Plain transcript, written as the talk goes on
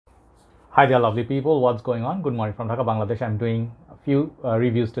Hi there, lovely people. What's going on? Good morning from Dhaka, Bangladesh. I'm doing a few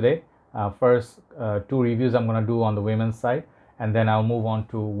reviews today. First, two reviews I'm going to do on the women's side, and then I'll move on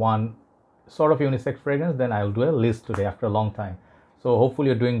to one sort of unisex fragrance. Then I'll do a list today after a long time. So hopefully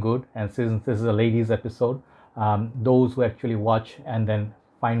you're doing good. And since this is a ladies episode, those who actually watch and then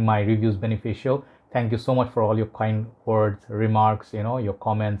find my reviews beneficial, thank you so much for all your kind words, remarks, your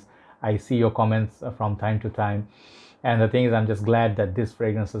comments. I see your comments from time to time, and the thing is, I'm just glad that these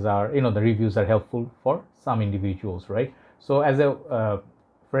fragrances are, the reviews are helpful for some individuals, right? So as a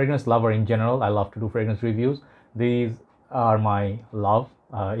fragrance lover in general, I love to do fragrance reviews. These are my love.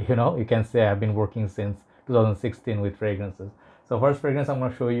 You can say I've been working since 2016 with fragrances. So first fragrance I'm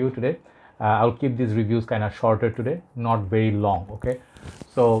going to show you today. I'll keep these reviews kind of shorter today, not very long. Okay,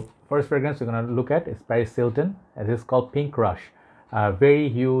 so first fragrance we're going to look at is Paris Hilton, and this is called Pink Rush. Very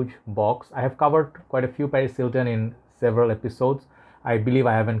huge box. I have covered quite a few Paris Hilton in several episodes. I believe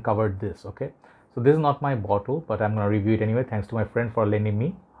I haven't covered this. Okay, so this is not my bottle, but I'm going to review it anyway. Thanks to my friend for lending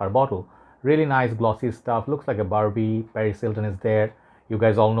me her bottle. Really nice glossy stuff, looks like a Barbie. Paris Hilton is there. You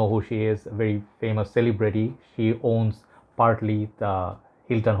guys all know who she is, a very famous celebrity. She owns partly the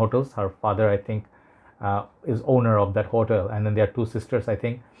Hilton hotels. Her father, I think, is owner of that hotel, and then there are two sisters, I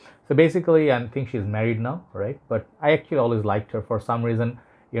think. So basically, I think she's married now, right? But I actually always liked her for some reason.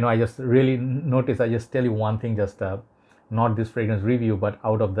 I just really noticed. I just tell you one thing, just not this fragrance review, but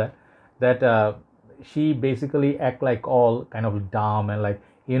out of that she basically act like all kind of dumb and like,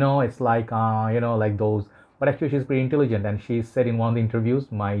 it's like like those. But actually, she's pretty intelligent, and she said in one of the interviews,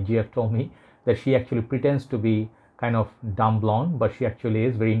 my GF told me that she actually pretends to be kind of dumb blonde, but she actually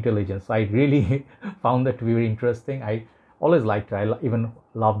is very intelligent. So I really found that to be very interesting. I always liked her. I even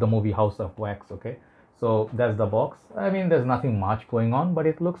love the movie House of Wax. Okay, so that's the box. I mean, there's nothing much going on, but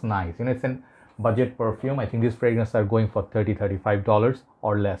it looks nice. It's a budget perfume. I think these fragrances are going for $35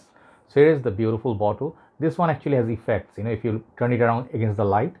 or less. So here is the beautiful bottle. This one actually has effects. If you turn it around against the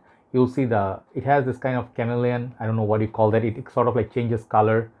light, you'll see it has this kind of chameleon. I don't know what you call that. It sort of like changes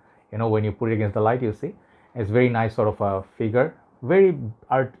color. When you put it against the light, you see. It's very nice sort of a figure, very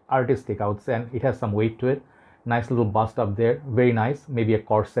artistic, I would say, and it has some weight to it. Nice little bust up there, very nice, maybe a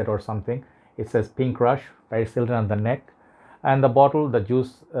corset or something. It says Pink Rush, Paris Hilton on the neck, and the bottle, the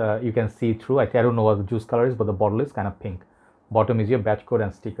juice, you can see through. I don't know what the juice color is, but the bottle is kind of pink. Bottom is your batch code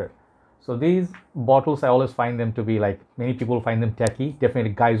and sticker. So these bottles, I always find them to be like, many people find them tacky.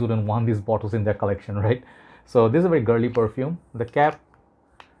 Definitely guys wouldn't want these bottles in their collection, right? So this is a very girly perfume. The cap,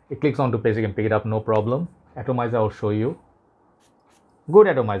 it clicks onto place, you can pick it up, no problem. Atomizer, I'll show you. Good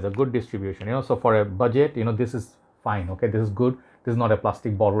atomizer, good distribution. So for a budget, this is fine. Okay, this is good. This is not a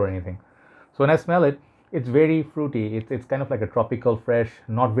plastic bottle or anything. So when I smell it, it's very fruity. It's kind of like a tropical, fresh,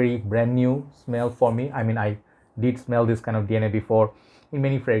 not very brand new smell for me. I mean, I did smell this kind of DNA before in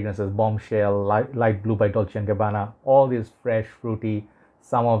many fragrances. Bombshell, light blue by Dolce & Gabbana. All these fresh, fruity.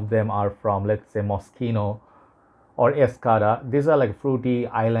 Some of them are from, let's say, Moschino or Escada. These are like fruity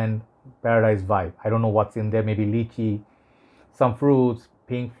island paradise vibe. I don't know what's in there. Maybe lychee, some fruits,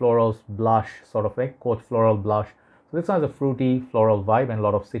 pink florals, blush, sort of like coach floral blush. So this one has a fruity floral vibe and a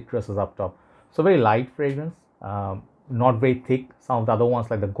lot of citruses up top. So very light fragrance, not very thick. Some of the other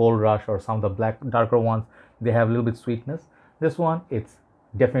ones like the Gold Rush or some of the black darker ones, they have a little bit sweetness. This one, it's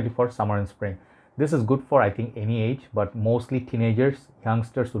definitely for summer and spring. This is good for, I think, any age, but mostly teenagers,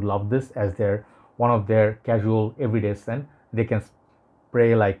 youngsters would love this as one of their casual everyday scent. They can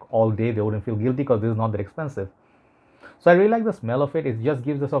spray like all day. They wouldn't feel guilty because this is not that expensive. So I really like the smell of it. It just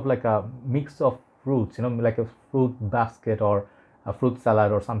gives us sort of like a mix of fruits, like a fruit basket or a fruit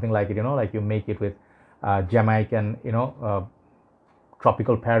salad or something like it, like you make it with Jamaican,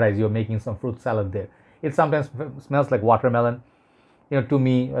 tropical paradise. You're making some fruit salad there. It sometimes smells like watermelon. To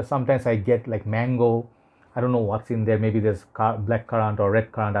me, sometimes I get like mango. I don't know what's in there. Maybe there's black currant or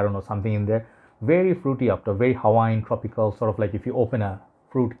red currant. I don't know, something in there. Very fruity up top, very Hawaiian, tropical, sort of like if you open a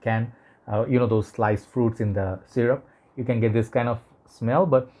fruit can, those sliced fruits in the syrup, you can get this kind of smell,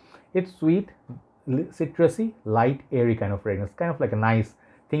 but it's sweet, citrusy, light, airy kind of fragrance. Kind of like a nice,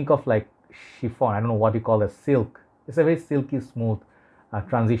 think of like chiffon. I don't know what you call a silk. It's a very silky, smooth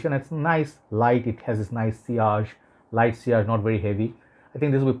transition. It's nice, light. It has this nice sillage, light sillage, not very heavy. I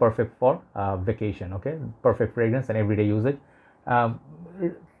think this will be perfect for vacation. Okay, perfect fragrance and everyday usage.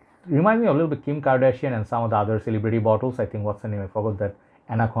 Reminds me of a little bit Kim Kardashian and some of the other celebrity bottles. I think, what's her name? I forgot that.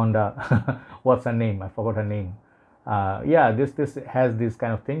 Anaconda. What's her name? I forgot her name. Yeah, this has this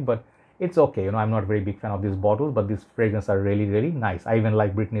kind of thing, but it's okay. I'm not a very big fan of these bottles, but these fragrances are really, really nice. I even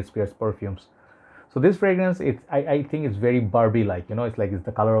like Britney Spears perfumes. So this fragrance, I think it's very Barbie-like. It's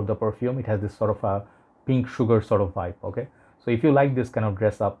the color of the perfume. It has this sort of a pink sugar sort of vibe. Okay, so if you like this kind of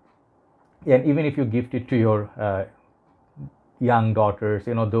dress up, And even if you gift it to your young daughters,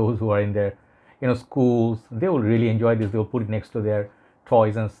 those who are in their schools, they will really enjoy this. They'll put it next to their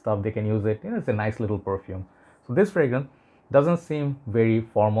toys and stuff. They can use it. It's a nice little perfume. So this fragrance doesn't seem very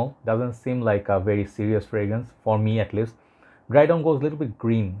formal, doesn't seem like a very serious fragrance, for me at least. Dry down goes a little bit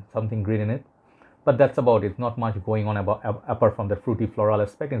green, something green in it, but that's about it. Not much going on apart from the fruity floral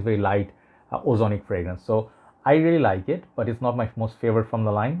aspect. It's very light, ozonic fragrance. So I really like it, but it's not my most favorite from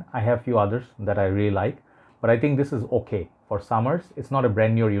the line. I have few others that I really like, but I think this is okay for summers. It's not a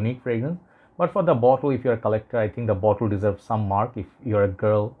brand new or unique fragrance, but for the bottle, if you're a collector, I think the bottle deserves some mark. If you're a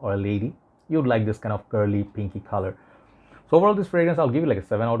girl or a lady, you'd like this kind of curly pinky color. So overall, this fragrance, I'll give it like a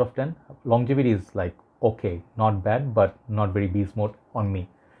 7 out of 10. Longevity is like okay, not bad, but not very beast mode on me.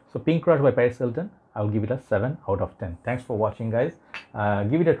 So Pink Crush by Paris Hilton, I'll give it a 7 out of 10. Thanks for watching, guys.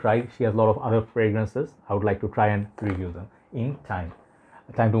 Give it a try. She has a lot of other fragrances. I would like to try and review them in time.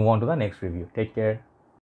 Time to move on to the next review. Take care.